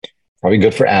Netflix, probably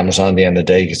good for Amazon at the end of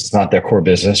the day because it's not their core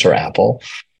business, or Apple,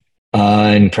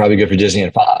 and probably good for Disney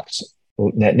and Fox.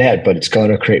 Net, but it's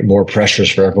going to create more pressures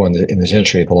for everyone in this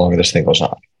industry the longer this thing goes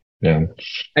on. Yeah.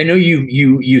 I know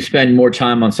you spend more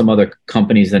time on some other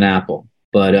companies than Apple,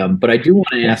 but I do want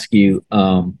to ask you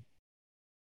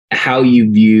how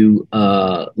you view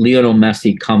Lionel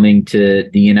Messi coming to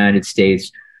the United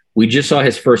States. We just saw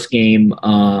his first game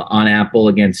on Apple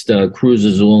against Cruz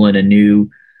Azul in a new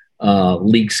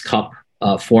Leagues Cup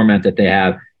format that they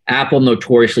have. Apple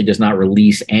notoriously does not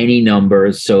release any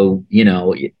numbers, so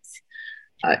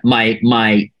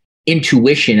my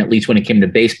intuition, at least when it came to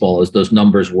baseball, is those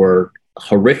numbers were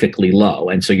horrifically low.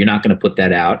 And so you're not going to put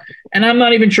that out. And I'm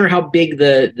not even sure how big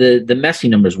the Messi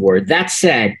numbers were. That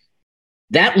said,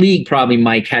 that league probably,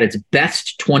 Mike, had its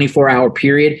best 24-hour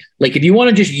period. If you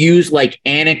want to just use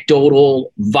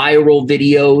anecdotal viral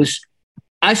videos,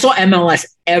 I saw MLS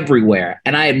everywhere.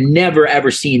 And I have never, ever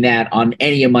seen that on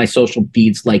any of my social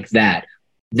feeds like that.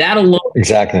 That alone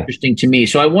exactly is interesting to me.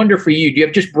 So I wonder for you, do you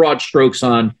have just broad strokes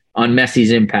on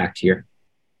Messi's impact here?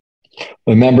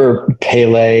 Remember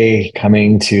Pele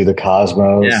coming to the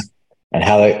Cosmos and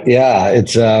how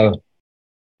it's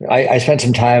I spent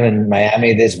some time in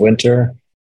Miami this winter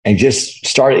and just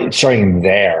starting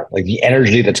there, the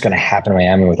energy that's going to happen in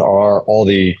Miami with all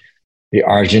the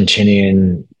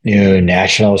Argentinian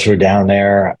nationals who are down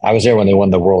there. I was there when they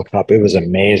won the World Cup. It was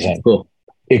amazing. Cool.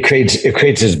 It creates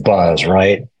this buzz,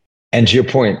 right? And to your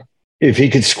point, if he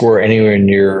could score anywhere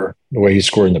near the way he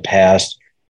scored in the past,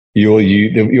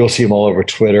 you'll see him all over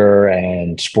Twitter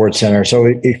and SportsCenter. So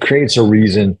it creates a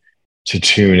reason to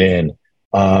tune in.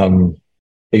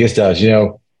 It just does. I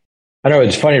know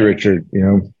it's funny, Richard.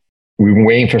 We've been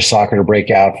waiting for soccer to break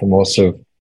out for most of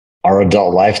our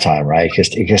adult lifetime, right?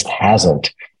 It just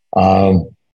hasn't.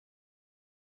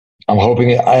 I'm hoping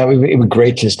it would be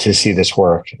great to see this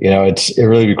work. You know, it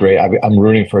really be great. I'm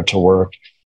rooting for it to work.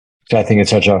 So I think it's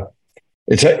such a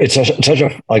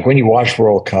like when you watch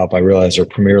World Cup, I realize or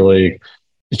Premier League,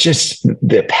 it's just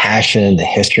the passion, the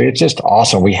history. It's just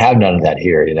awesome. We have none of that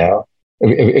here. You know,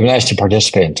 it'd be nice to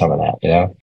participate in some of that. You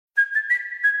know.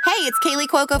 Hey, it's Kaylee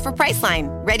Cuoco for Priceline.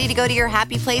 Ready to go to your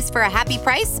happy place for a happy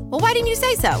price? Well, why didn't you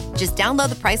say so? Just download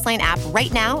the Priceline app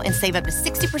right now and save up to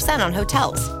 60% on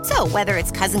hotels. So whether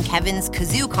it's Cousin Kevin's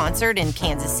Kazoo Concert in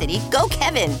Kansas City, go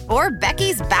Kevin, or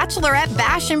Becky's Bachelorette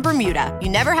Bash in Bermuda, you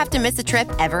never have to miss a trip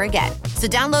ever again. So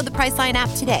download the Priceline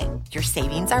app today. Your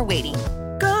savings are waiting.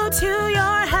 Go to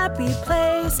your happy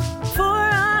place for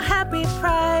a happy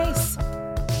price.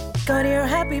 Go to your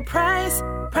happy price,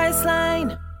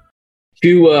 Priceline.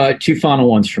 Two final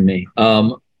ones for me.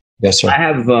 Yes, sir. I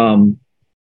have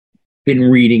been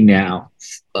reading now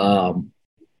a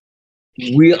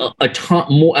ton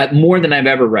more than I've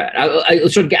ever read.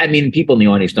 I mean, people in the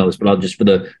audience know this, but I'll just, for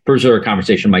the purpose of our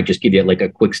conversation, might just give you like a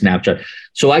quick snapshot.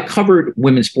 So I covered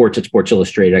women's sports at Sports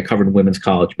Illustrated. I covered women's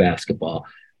college basketball.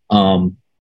 And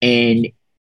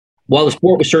while the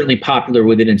sport was certainly popular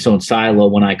within its own silo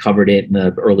when I covered it in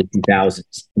the early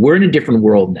 2000s, we're in a different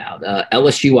world now.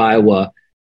 LSU Iowa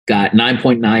got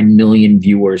 9.9 million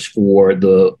viewers for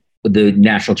the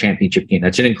national championship game.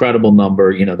 That's an incredible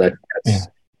number. You know,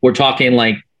 we're talking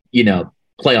like, you know,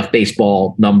 playoff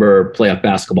baseball number, playoff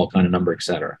basketball kind of number, et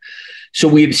cetera. So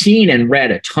we've seen and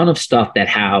read a ton of stuff that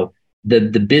how the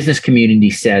business community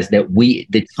says that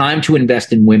the time to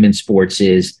invest in women's sports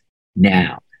is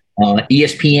now.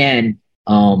 ESPN,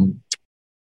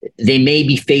 they may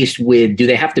be faced with, do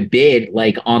they have to bid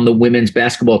like on the women's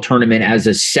basketball tournament as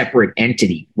a separate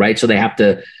entity, right? So they have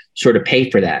to sort of pay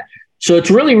for that. So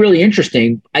it's really, really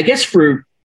interesting. I guess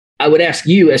I would ask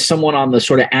you as someone on the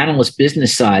sort of analyst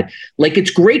business side, like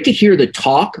it's great to hear the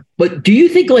talk, but do you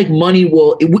think like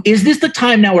is this the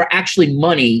time now where actually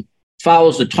money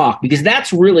follows the talk? Because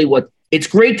that's really it's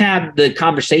great to have the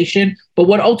conversation, but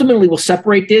what ultimately will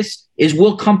separate this is,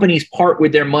 will companies part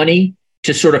with their money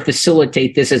to sort of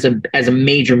facilitate this as a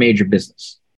major, major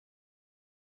business?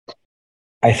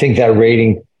 I think that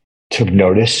rating took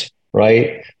notice,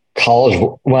 right? College,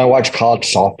 when I watch college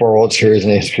softball World Series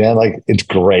and ESPN, like it's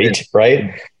great,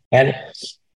 right? And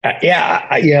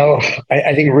I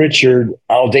think Richard,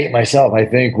 I'll date myself. I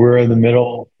think we're in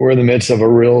the midst of a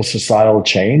real societal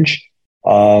change.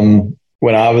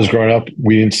 When I was growing up,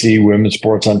 we didn't see women's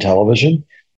sports on television.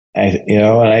 And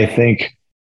I think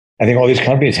all these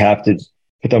companies have to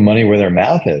put their money where their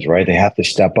mouth is, right? They have to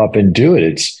step up and do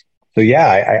it.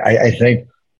 I think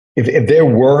if there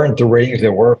weren't the ratings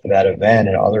there were for that event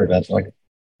and other events, like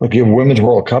look, you have Women's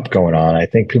World Cup going on, I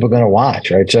think people are going to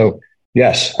watch, right? So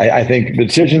yes, I think the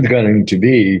decision is going to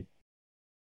be,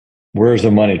 where's the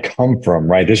money come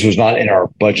from, right? This was not in our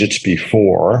budgets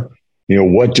before. You know,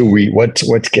 what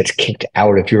gets kicked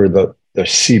out if you're the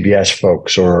CBS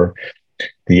folks or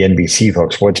the NBC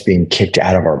folks, what's being kicked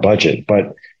out of our budget?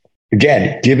 But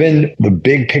again, given the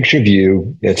big picture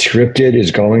view that scripted is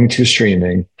going to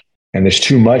streaming and there's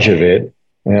too much of it,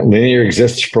 and linear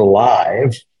exists for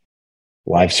live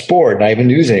sport, not even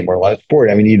news anymore, live sport,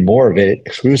 and we need more of it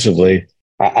exclusively.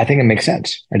 I think it makes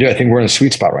sense. I do. I think we're in a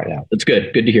sweet spot right now. That's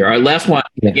good. Good to hear. All right, last one.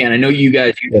 Yeah. Again, I know you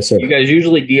guys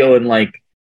usually deal in like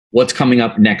what's coming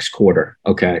up next quarter.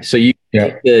 Okay. So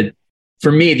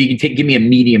for me, if you can give me a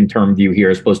medium-term view here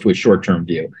as opposed to a short-term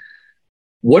view,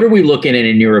 what are we looking at,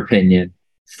 in your opinion,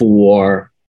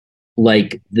 for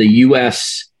like the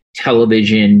U.S.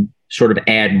 television sort of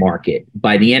ad market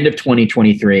by the end of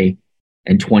 2023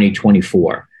 and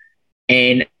 2024?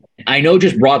 And I know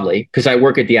just broadly, because I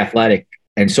work at The Athletic,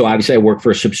 and so obviously I work for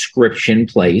a subscription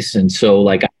place. And so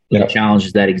like the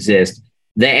challenges that exist.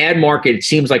 The ad market, it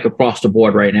seems like across the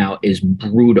board right now, is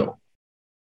brutal.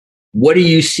 What do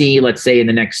you see, let's say, in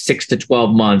the next 6 to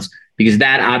 12 months? Because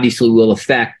that obviously will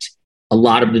affect a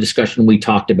lot of the discussion we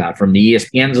talked about, from the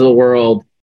ESPNs of the world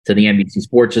to the NBC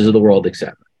Sports of the world, et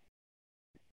cetera.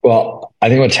 Well, I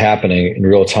think what's happening in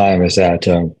real time is that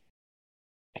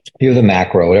you have the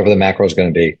macro, whatever the macro is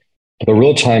going to be. The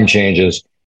real time changes.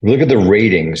 If you look at the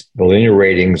ratings, the linear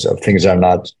ratings of things that are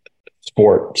not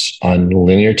sports on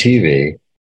linear TV,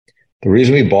 the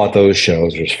reason we bought those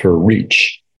shows was for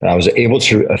reach. And I was able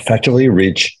to effectively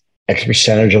reach X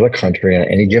percentage of the country on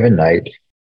any given night.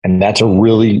 And that's a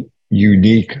really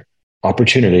unique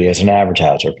opportunity as an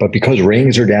advertiser. But because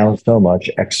ratings are down so much,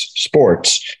 X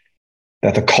sports,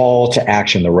 that the call to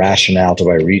action, the rationale to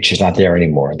buy reach is not there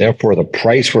anymore. Therefore, the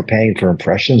price we're paying for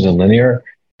impressions in linear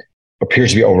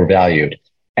appears to be overvalued.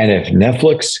 And if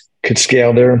Netflix could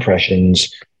scale their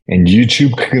impressions and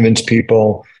YouTube could convince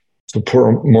people to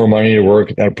put more money to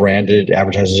work that branded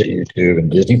advertisers at YouTube,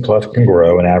 and Disney Plus can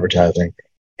grow in advertising.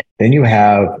 Then you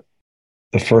have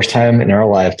the first time in our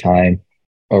lifetime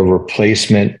a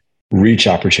replacement reach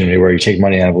opportunity where you take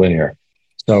money out of linear.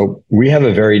 So we have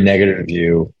a very negative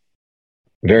view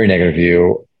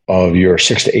of your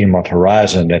 6 to 8 month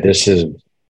horizon that this is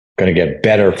going to get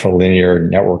better for linear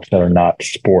networks that are not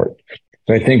sport.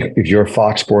 So I think if you're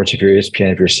Fox Sports, if you're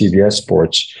ESPN, if you're CBS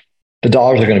Sports, the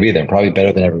dollars are going to be there, probably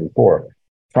better than ever before.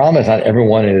 Problem is not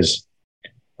everyone is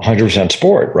 100%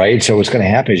 sport, right? So what's going to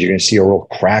happen is you're going to see a real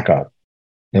crack up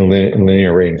in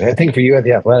linear ratings. I think for you at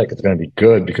The Athletic, it's going to be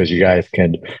good because you guys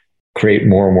can create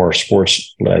more and more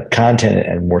sports-led content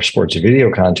and more sports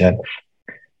video content.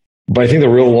 But I think the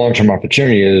real long-term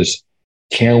opportunity is,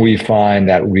 can we find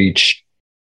that reach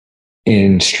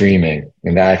in streaming?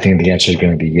 And that, I think the answer is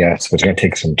going to be yes, but it's going to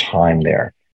take some time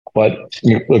there. But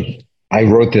look, I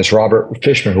wrote this, Robert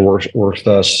Fishman, who works with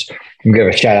us, I'm going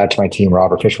to give a shout out to my team,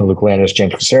 Robert Fishman, Luke Landis,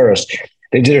 James Caceres.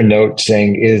 They did a note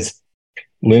saying, is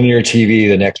linear TV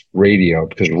the next radio?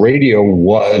 Because radio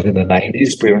was in the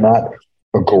 90s, but we were not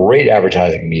a great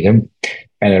advertising medium.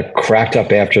 And it cracked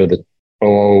up after the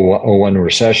 2001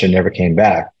 recession, never came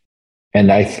back. And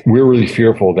we're really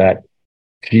fearful that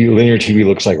linear TV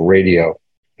looks like radio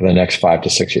for the next 5 to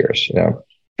 6 years. You know?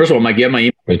 First of all, Mike, you have my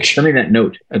email. Send me that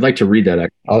note. I'd like to read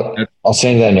that. I'll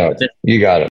send you that note. You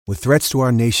got it. With threats to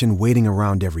our nation waiting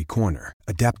around every corner,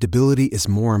 adaptability is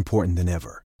more important than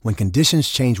ever. When conditions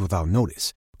change without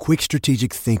notice, quick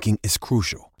strategic thinking is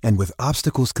crucial. And with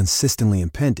obstacles consistently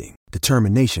impending,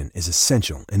 determination is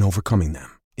essential in overcoming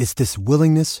them. It's this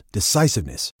willingness,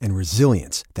 decisiveness, and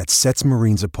resilience that sets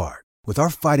Marines apart. With our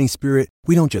fighting spirit,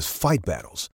 we don't just fight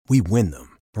battles, we win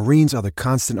them. Marines are the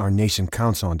constant our nation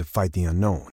counts on to fight the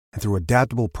unknown. And through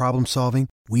adaptable problem solving,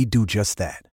 we do just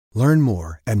that. Learn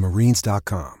more at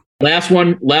marines.com. Last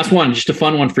one, just a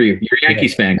fun one for you. You're a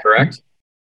Yankees fan, correct?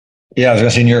 Yeah, I was going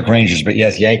to say New York Rangers, but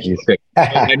yes, Yankees.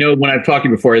 I know when I've talked to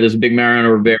you before, there's a big Mariano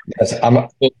Rivera. Yes, I know.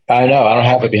 I don't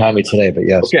have it behind me today, but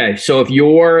yes. Okay, so if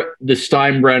you're the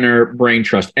Steinbrenner Brain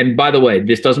Trust, and by the way,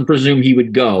 this doesn't presume he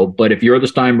would go, but if you're the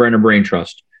Steinbrenner Brain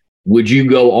Trust, would you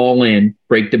go all in,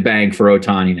 break the bank for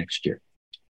Ohtani next year?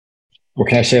 Well,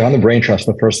 can I say on the Brain Trust,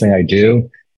 the first thing I do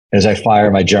is I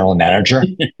fire my general manager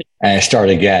and I start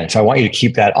again. So I want you to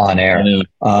keep that on air.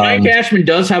 Ryan Cashman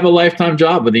does have a lifetime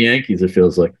job with the Yankees, it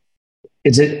feels like.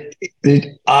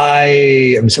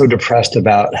 I am so depressed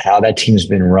about how that team's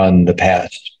been run the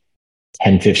past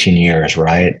 10, 15 years,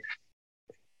 right?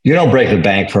 You don't break the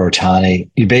bank for Ohtani.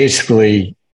 You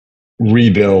basically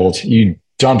rebuild. You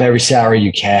dump every salary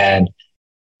you can,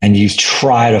 and you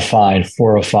try to find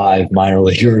 4 or 5 minor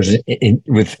leaguers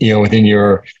within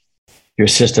your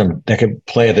system that could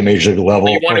play at the major league level.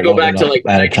 You want to go back to like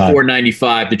 94,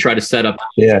 95 to try to set up.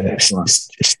 Yeah,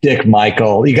 stick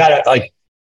Michael. You got to like.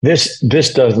 This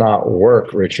does not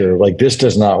work, Richard. Like, this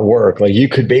does not work. Like, you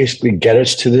could basically get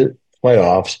us to the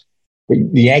playoffs. The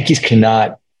Yankees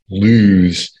cannot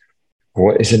lose.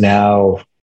 What is it now?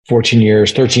 13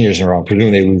 years in a row.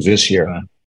 Presumably they lose this year.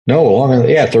 No, longer.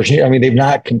 Yeah, 13. I mean, they've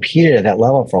not competed at that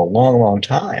level for a long, long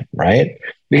time, right?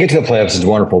 We get to the playoffs is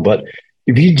wonderful, but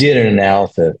if you did an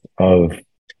analysis of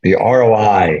the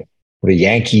ROI of the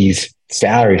Yankees'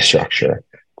 salary structure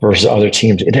versus other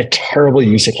teams, it's a terrible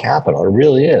use of capital. It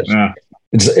really is. Yeah.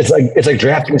 It's like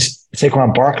drafting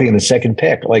Saquon Barkley in the second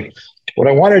pick. Like, what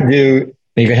I want to do,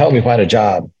 and you can help me find a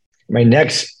job. My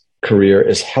next career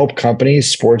is help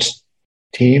companies, sports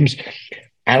teams,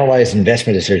 analyze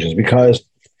investment decisions, because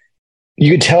you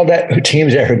can tell that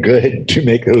teams that are good to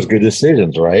make those good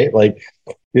decisions, right? Like,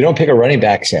 you don't pick a running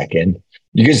back second.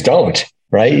 You just don't,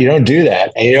 right? You don't do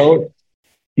that. And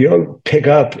you don't pick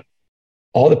up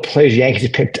all the players Yankees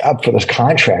picked up for those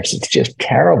contracts. It's just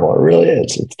terrible. It really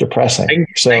is. It's depressing.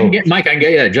 Mike, I can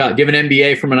get you that job. Do you have an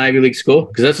MBA from an Ivy League school?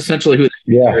 Because that's essentially who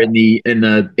they are in the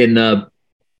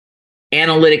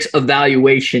analytics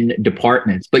evaluation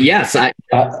departments. But yes, I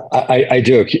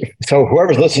do. So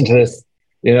whoever's listening to this,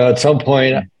 at some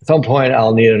point,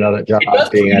 I'll need another job.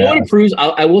 It proves.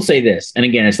 I will say this, and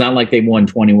again, it's not like they've won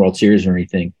 20 World Series or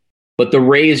anything. But the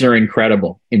Rays are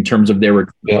incredible in terms of their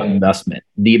investment.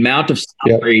 The amount of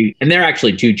salary, and they're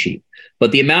actually too cheap,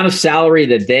 but the amount of salary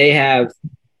that they have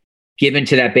given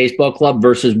to that baseball club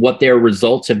versus what their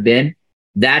results have been,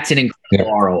 that's an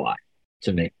incredible ROI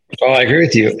to me. Oh, I agree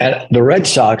with you. And the Red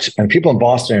Sox, and people in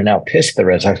Boston are now pissed at the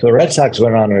Red Sox. The Red Sox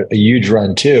went on a huge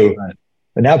run too. Right.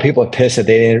 But now people are pissed that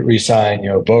they didn't re-sign,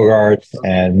 Bogarts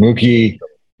and Mookie,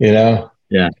 Yeah.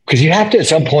 Because you have to, at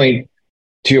some point,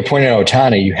 to your point on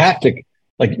Ohtani, you have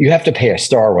to pay a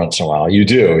star once in a while. You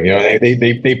do.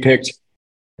 They picked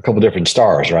a couple different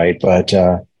stars, right? But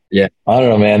yeah, I don't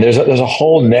know, man. There's a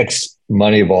whole next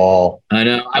Moneyball. I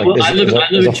know. I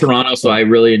live in Toronto, so I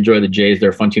really enjoy the Jays.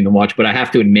 They're a fun team to watch. But I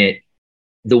have to admit,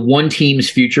 the one team's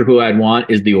future who I'd want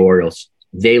is the Orioles.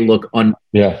 They look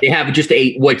They have just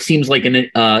what seems like an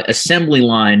assembly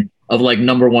line of like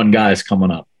number one guys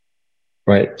coming up.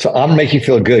 Right. So I'm making you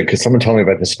feel good because someone told me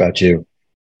about this about you.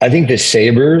 I think the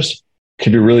Sabres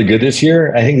could be really good this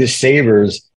year. I think the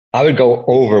Sabres, I would go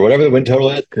over whatever the win total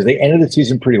is because they ended the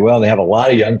season pretty well. They have a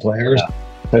lot of young players. Yeah.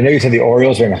 I know you said the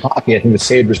Orioles are in hockey. I think the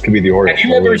Sabres could be the Orioles.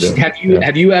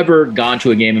 Have you ever gone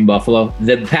to a game in Buffalo?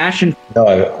 The passion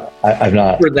I've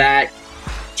not. For that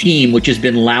team, which has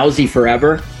been lousy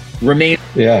forever, remains.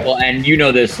 Yeah. Well, and you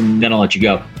know this, and then I'll let you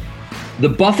go. The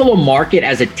Buffalo market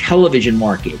as a television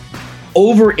market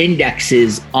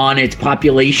over-indexes on its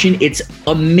population. It's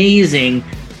amazing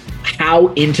how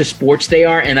into sports they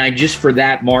are, and I just for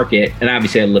that market, and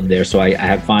obviously I live there, so I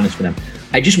have fondness for them.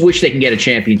 I just wish they can get a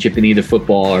championship in either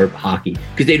football or hockey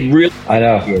because they'd really. I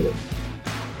know,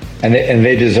 and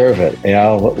they deserve it. You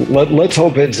know, let's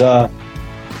hope it's.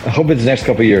 I hope it's the next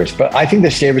couple of years, but I think the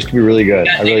Sabres could be really good.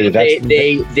 Yeah,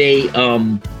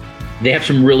 they have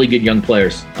some really good young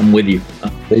players. I'm with you.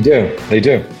 They do.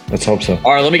 Let's hope so.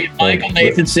 All right, let me get Michael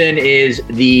Nathanson is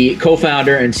the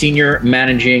co-founder and senior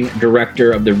managing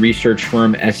director of the research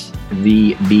firm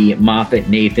SVB Moffett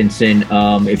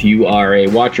Nathanson. If you are a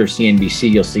watcher of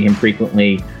CNBC, you'll see him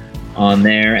frequently on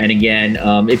there. And again,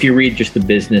 if you read just the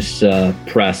business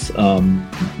press,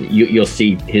 you'll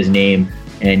see his name.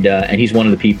 And he's one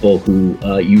of the people who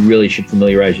you really should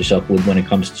familiarize yourself with when it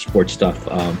comes to sports stuff.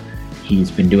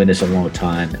 He's been doing this a long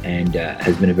time and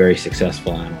has been a very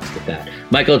successful analyst at that.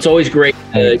 Michael, it's always great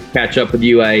to catch up with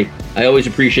you. I always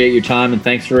appreciate your time, and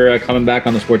thanks for coming back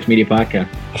on the Sports Media Podcast.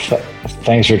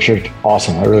 Thanks, Richard.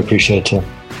 Awesome. I really appreciate it, too.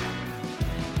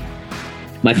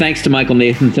 My thanks to Michael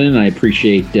Nathanson. I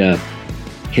appreciate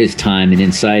his time and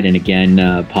insight. And again,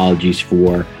 apologies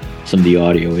for some of the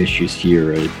audio issues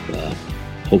here.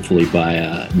 Hopefully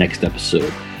by next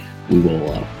episode, we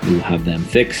will have them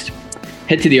fixed.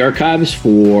 Head to the archives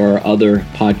for other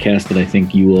podcasts that I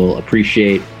think you will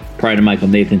appreciate. Prior to Michael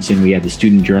Nathanson, we had the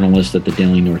student journalist at the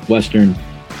Daily Northwestern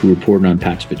who reported on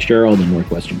Pat Fitzgerald and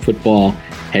Northwestern football.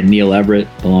 Had Neil Everett,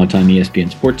 the longtime ESPN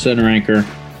Sports Center anchor,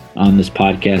 on this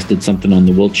podcast. Did something on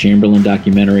the Wilt Chamberlain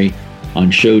documentary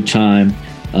on Showtime.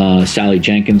 Sally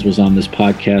Jenkins was on this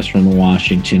podcast from the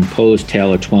Washington Post.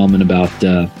 Taylor Twellman about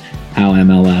how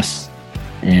MLS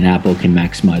and Apple can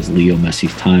maximize Leo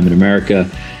Messi's time in America.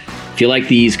 If you like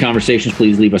these conversations,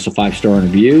 please leave us a 5-star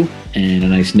review and a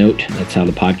nice note. That's how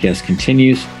the podcast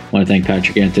continues. I want to thank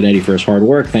Patrick Antonetti for his hard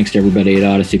work. Thanks to everybody at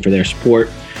Odyssey for their support.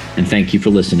 And thank you for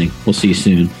listening. We'll see you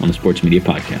soon on the Sports Media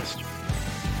Podcast.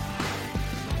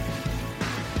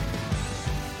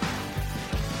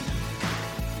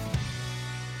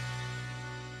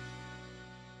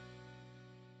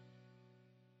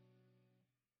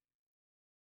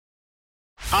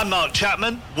 I'm Mark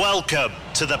Chapman. Welcome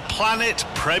to the Planet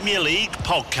Premier League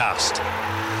podcast.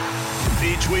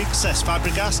 Each week, Cesc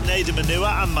Fabregas, Nader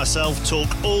Manua and myself talk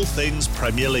all things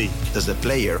Premier League. As a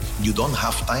player, you don't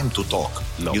have time to talk.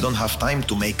 No. You don't have time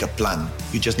to make a plan.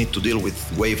 You just need to deal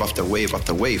with wave after wave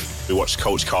after wave. We watched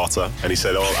Coach Carter and he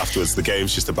said, afterwards, the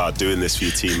game's just about doing this for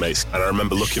your teammates. And I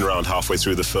remember looking around halfway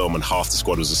through the film and half the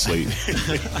squad was asleep.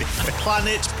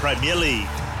 Planet Premier League.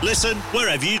 Listen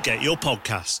wherever you get your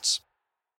podcasts.